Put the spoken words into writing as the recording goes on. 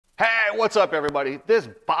Hey, what's up, everybody? This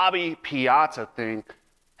Bobby Piazza thing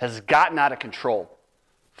has gotten out of control.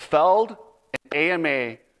 Feld and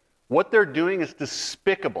AMA, what they're doing is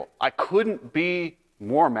despicable. I couldn't be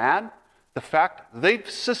more mad. The fact they've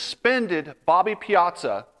suspended Bobby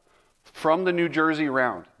Piazza from the New Jersey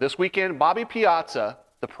round. This weekend, Bobby Piazza,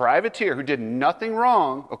 the privateer who did nothing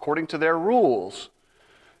wrong according to their rules,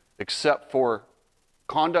 except for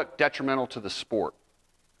conduct detrimental to the sport,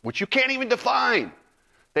 which you can't even define.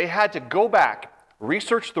 They had to go back,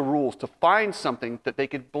 research the rules to find something that they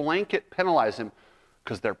could blanket penalize him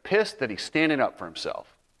because they're pissed that he's standing up for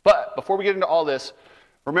himself. But before we get into all this,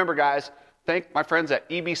 remember guys, thank my friends at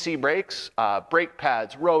EBC Brakes, brake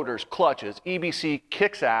pads, rotors, clutches. EBC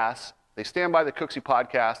kicks ass. They stand by the Cooksey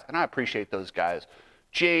podcast, and I appreciate those guys.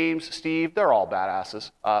 James, Steve, they're all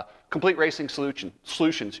badasses. Complete Racing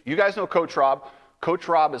Solutions. You guys know Coach Rob. Coach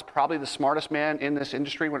Rob is probably the smartest man in this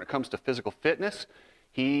industry when it comes to physical fitness.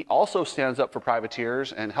 He also stands up for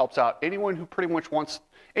privateers and helps out anyone who pretty much wants,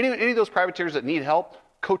 any of those privateers that need help.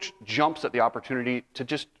 Coach jumps at the opportunity to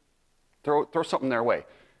just throw something their way.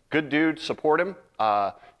 Good dude, support him.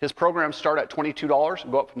 His programs start at $22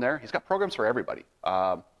 and go up from there. He's got programs for everybody.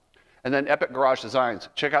 And then Epic Garage Designs.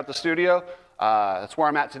 Check out the studio. That's where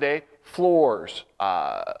I'm at today. Floors,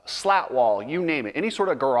 slat wall, you name it. Any sort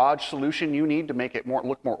of garage solution you need to make it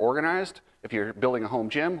look more organized. If you're building a home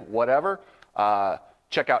gym, whatever.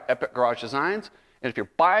 Check out Epic Garage Designs. And if you're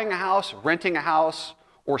buying a house, renting a house,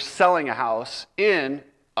 or selling a house in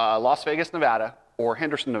Las Vegas, Nevada, or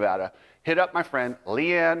Henderson, Nevada, hit up my friend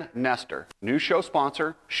Leanne Nestor, new show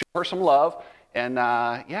sponsor. Show her some love, and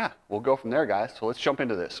yeah, we'll go from there, guys. So let's jump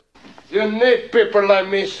into this. You need people like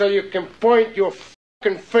me so you can point your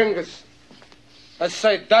fucking fingers and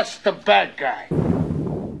say, that's the bad guy.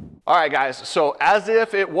 All right, guys, so as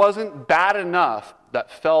if it wasn't bad enough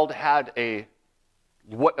that Feld had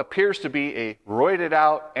what appears to be a roided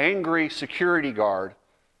out, angry security guard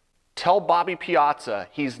tell Bobby Piazza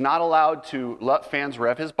he's not allowed to let fans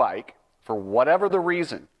rev his bike for whatever the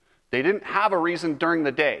reason. They didn't have a reason during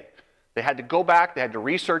the day. They had to go back, they had to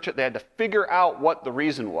research it, they had to figure out what the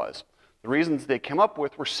reason was. The reasons they came up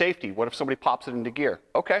with were safety. What if somebody pops it into gear?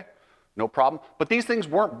 Okay, no problem. But these things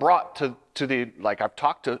weren't brought to the, like I've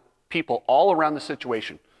talked to people all around the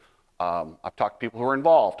situation. I've talked to people who are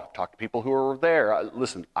involved. I've talked to people who are there.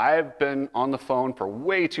 Listen, I've been on the phone for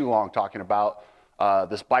way too long talking about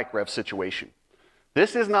this bike rev situation.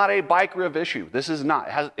 This is not a bike rev issue. This is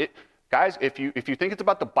not. Guys, if you think it's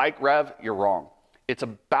about the bike rev, you're wrong. It's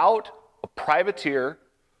about a privateer,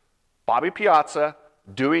 Bobby Piazza,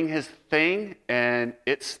 doing his thing, and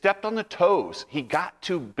it stepped on the toes. He got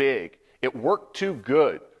too big. It worked too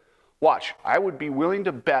good. Watch, I would be willing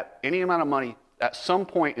to bet any amount of money at some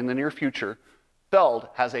point in the near future, Feld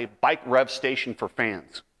has a bike rev station for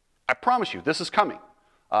fans. I promise you, this is coming.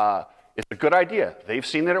 It's a good idea. They've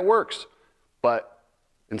seen that it works. But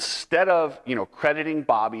instead of, crediting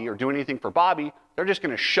Bobby or doing anything for Bobby, they're just going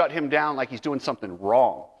to shut him down like he's doing something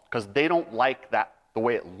wrong because they don't like that the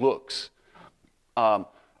way it looks. And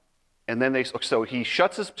then so he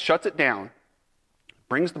shuts it down,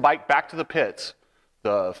 brings the bike back to the pits.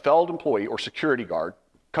 The Feld employee or security guard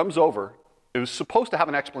comes over. It was supposed to have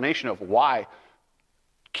an explanation of why.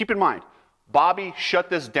 Keep in mind, Bobby shut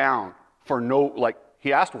this down for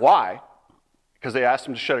he asked why, because they asked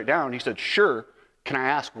him to shut it down. He said, sure, can I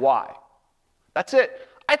ask why? That's it.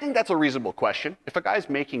 I think that's a reasonable question. If a guy's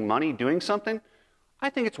making money doing something, I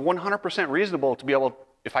think it's 100% reasonable to be able,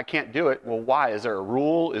 if I can't do it, well, why? Is there a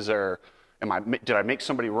rule? Did I make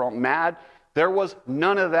somebody mad? There was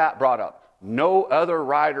none of that brought up. No other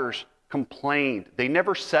riders complained. They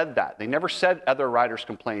never said that. They never said other riders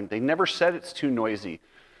complained. They never said it's too noisy.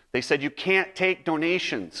 They said you can't take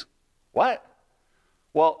donations. What?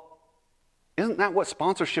 Well, isn't that what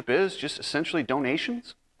sponsorship is? Just essentially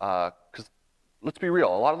donations? Because let's be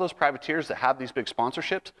real, a lot of those privateers that have these big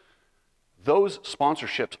sponsorships, those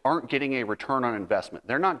sponsorships aren't getting a return on investment.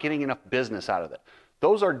 They're not getting enough business out of it.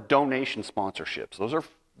 Those are donation sponsorships. Those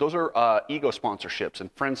are ego sponsorships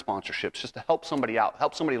and friend sponsorships just to help somebody out,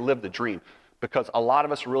 help somebody live the dream, because a lot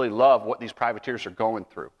of us really love what these privateers are going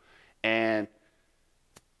through. And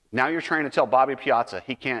now you're trying to tell Bobby Piazza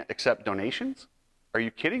he can't accept donations? Are you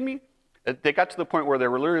kidding me? They got to the point where they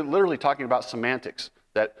were literally talking about semantics,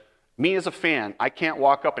 that me as a fan, I can't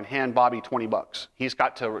walk up and hand Bobby 20 bucks. He's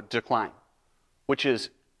got to decline, which is,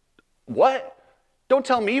 what? Don't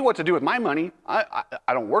tell me what to do with my money. I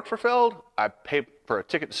don't work for Feld. I pay for a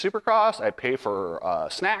ticket to Supercross. I pay for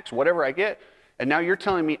snacks, whatever I get. And now you're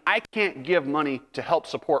telling me I can't give money to help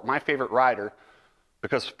support my favorite rider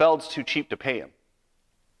because Feld's too cheap to pay him.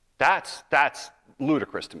 That's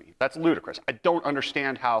ludicrous to me. That's ludicrous. I don't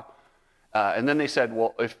understand how. And then they said,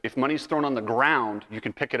 well, if money's thrown on the ground, you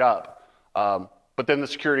can pick it up. But then the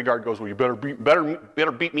security guard goes, well, you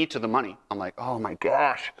better beat me to the money. I'm like, oh my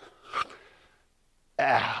gosh.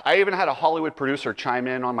 I even had a Hollywood producer chime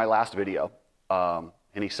in on my last video,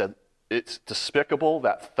 and he said it's despicable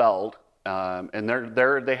that Feld, and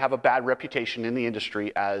they have a bad reputation in the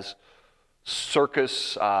industry as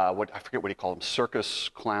circus. I forget what he called them, circus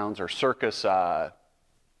clowns or circus. I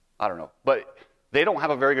don't know, but they don't have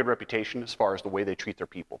a very good reputation as far as the way they treat their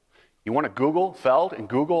people. You want to Google Feld and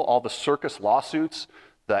Google all the circus lawsuits,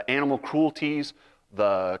 the animal cruelties,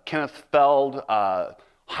 the Kenneth Feld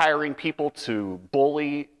hiring people to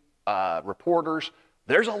bully reporters.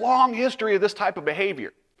 There's a long history of this type of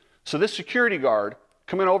behavior. So this security guard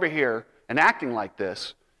coming over here and acting like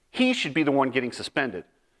this, he should be the one getting suspended.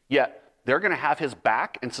 Yet they're going to have his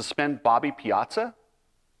back and suspend Bobby Piazza?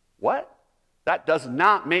 What? That does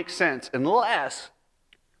not make sense unless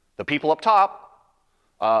the people up top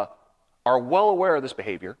are well aware of this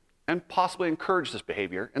behavior and possibly encourage this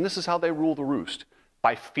behavior. And this is how they rule the roost,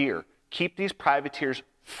 by fear. Keep these privateers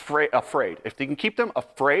afraid. If they can keep them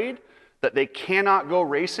afraid that they cannot go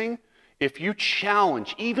racing, if you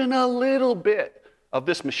challenge even a little bit of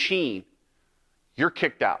this machine, you're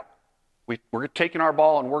kicked out. We're taking our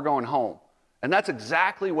ball and we're going home. And that's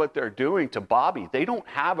exactly what they're doing to Bobby. They don't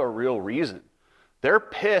have a real reason. They're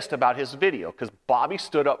pissed about his video because Bobby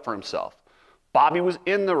stood up for himself. Bobby was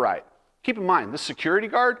in the right. Keep in mind, this security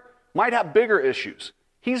guard might have bigger issues.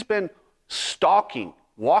 He's been stalking,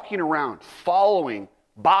 walking around, following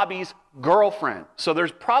Bobby's girlfriend. So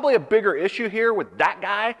there's probably a bigger issue here with that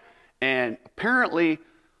guy. And apparently,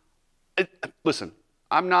 listen,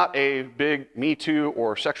 I'm not a big Me Too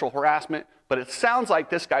or sexual harassment, but it sounds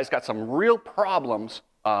like this guy's got some real problems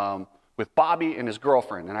with Bobby and his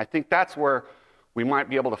girlfriend. And I think that's where we might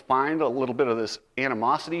be able to find a little bit of this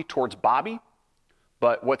animosity towards Bobby.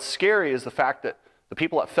 But what's scary is the fact that the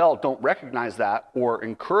people at Feld don't recognize that or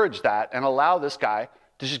encourage that and allow this guy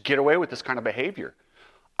to just get away with this kind of behavior.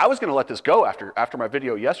 I was going to let this go after my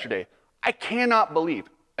video yesterday. I cannot believe.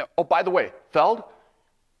 Oh, by the way, Feld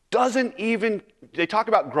doesn't even, they talk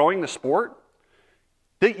about growing the sport.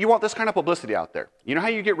 You want this kind of publicity out there. You know how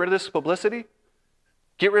you get rid of this publicity?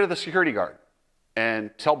 Get rid of the security guard and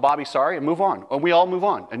tell Bobby sorry and move on. And we all move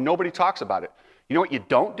on and nobody talks about it. You know what you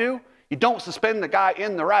don't do? You don't suspend the guy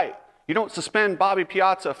in the right. You don't suspend Bobby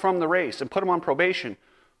Piazza from the race and put him on probation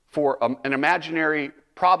for an imaginary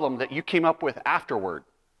problem that you came up with afterward.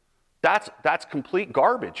 That's complete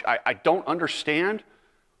garbage. I don't understand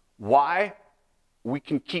why we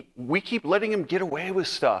keep letting him get away with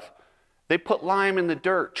stuff. They put lime in the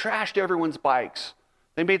dirt, trashed everyone's bikes.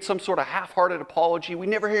 They made some sort of half-hearted apology. We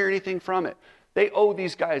never hear anything from it. They owe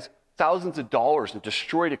these guys thousands of dollars in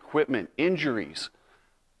destroyed equipment, injuries.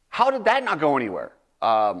 How did that not go anywhere?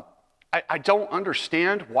 I don't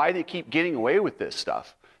understand why they keep getting away with this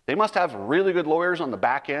stuff. They must have really good lawyers on the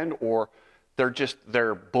back end, or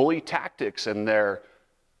their bully tactics and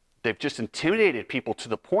they've just intimidated people to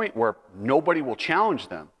the point where nobody will challenge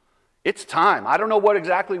them. It's time. I don't know what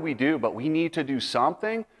exactly we do, but we need to do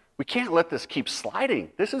something. We can't let this keep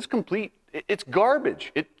sliding. This is complete. It's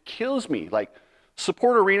garbage. It kills me. Like,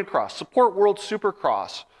 support Arena Cross, support World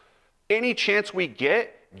Supercross. Any chance we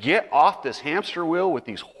get off this hamster wheel with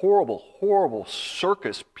these horrible, horrible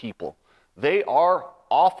circus people. They are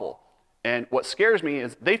awful. And what scares me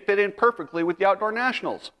is they fit in perfectly with the Outdoor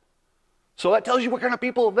Nationals. So that tells you what kind of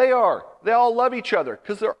people they are. They all love each other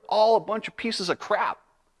because they're all a bunch of pieces of crap.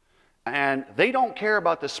 And they don't care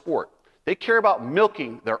about this sport. They care about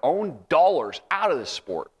milking their own dollars out of this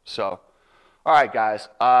sport. So, all right, guys.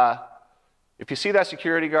 If you see that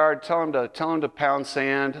security guard, tell him to pound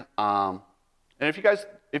sand. And if you guys,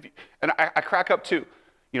 and I crack up too.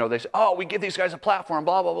 You know, they say, oh, we give these guys a platform,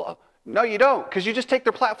 blah, blah, blah. No, you don't, because you just take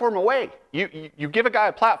their platform away. You give a guy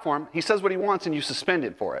a platform, he says what he wants, and you suspend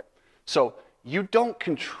him for it. So you don't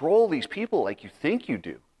control these people like you think you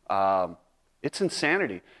do. It's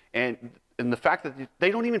insanity. And the fact that they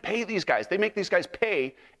don't even pay these guys. They make these guys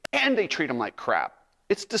pay, and they treat them like crap.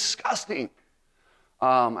 It's disgusting.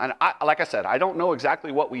 And like I said, I don't know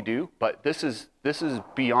exactly what we do, but this is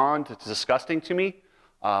beyond disgusting to me.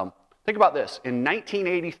 Think about this. In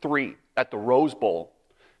 1983, at the Rose Bowl,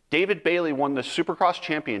 David Bailey won the Supercross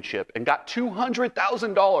championship and got $200,000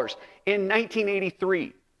 in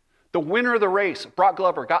 1983. The winner of the race, Brock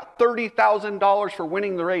Glover, got $30,000 for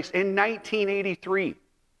winning the race in 1983.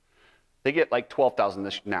 They get like $12,000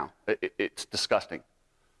 this now. It's disgusting.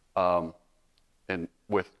 And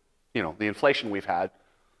with the inflation we've had,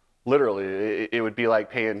 literally, it would be like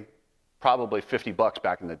paying probably $50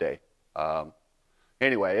 back in the day.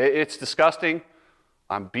 Anyway, it's disgusting.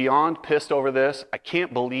 I'm beyond pissed over this. I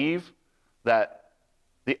can't believe that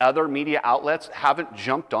the other media outlets haven't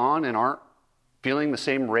jumped on and aren't feeling the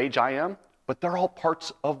same rage I am, but they're all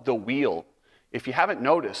parts of the wheel. If you haven't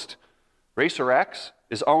noticed, Racer X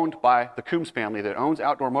is owned by the Coombs family that owns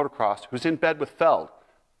Outdoor Motocross, who's in bed with Feld.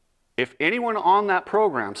 If anyone on that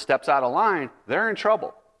program steps out of line, they're in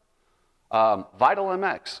trouble. Vital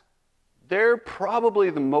MX, they're probably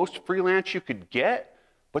the most freelance you could get,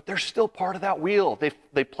 but they're still part of that wheel.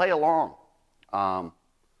 They play along.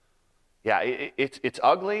 Yeah, it's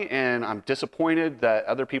ugly, and I'm disappointed that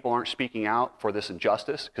other people aren't speaking out for this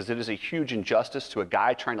injustice, because it is a huge injustice to a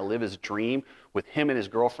guy trying to live his dream with him and his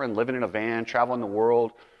girlfriend, living in a van, traveling the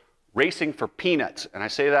world, racing for peanuts. And I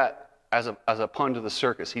say that as a pun to the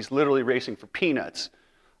circus. He's literally racing for peanuts.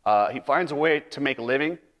 He finds a way to make a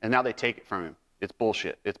living, and now they take it from him. It's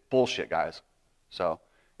bullshit. It's bullshit, guys. So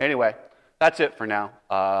anyway, that's it for now.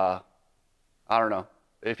 I don't know.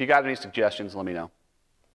 If you got any suggestions, let me know.